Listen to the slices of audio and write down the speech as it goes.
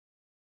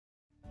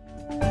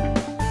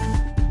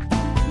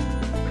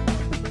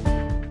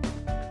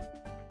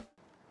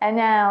And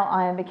now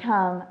I have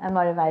become a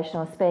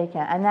motivational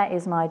speaker, and that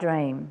is my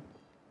dream,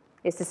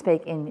 is to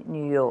speak in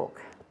New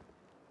York.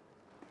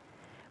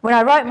 When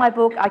I wrote my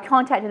book, I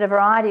contacted a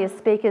variety of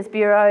speakers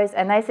bureaus,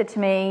 and they said to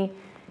me,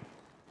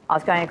 I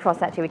was going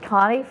across actually with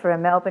Kylie for a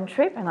Melbourne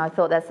trip, and I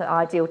thought that's the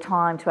ideal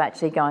time to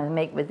actually go and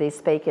meet with these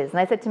speakers. And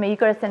they said to me, you've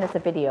got to send us a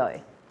video.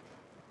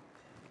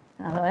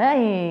 And I thought,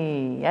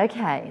 hey,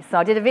 okay. So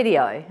I did a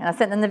video, and I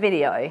sent them the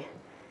video.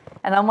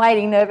 And I'm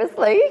waiting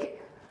nervously.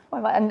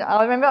 And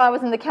I remember I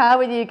was in the car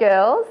with you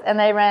girls, and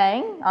they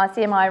rang,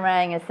 ICMI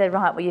rang and said,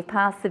 right, well, you've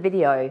passed the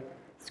video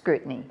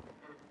scrutiny.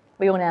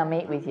 We will now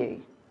meet with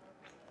you.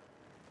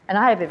 And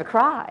I had a bit of a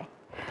cry.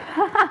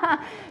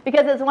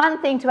 Because it's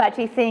one thing to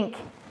actually think,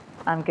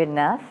 I'm good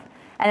enough,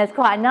 and it's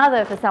quite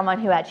another for someone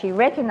who actually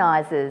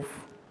recognises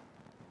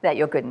that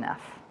you're good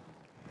enough.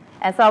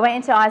 And so I went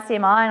into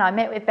ICMI and I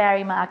met with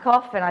Barry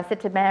Markoff, and I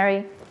said to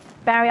Barry,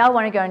 I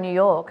want to go to New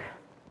York.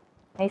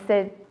 He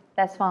said,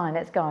 that's fine,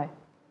 let's go.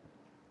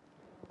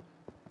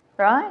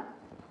 Right?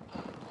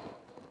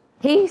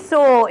 He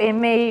saw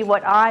in me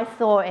what I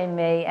saw in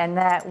me, and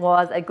that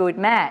was a good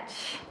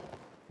match.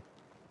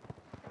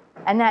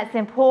 And that's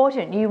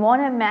important. You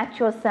want to match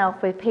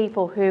yourself with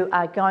people who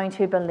are going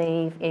to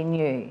believe in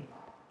you.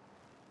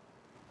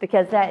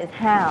 Because that is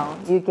how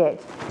you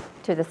get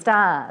to the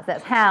stars.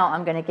 That's how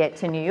I'm going to get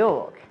to New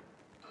York.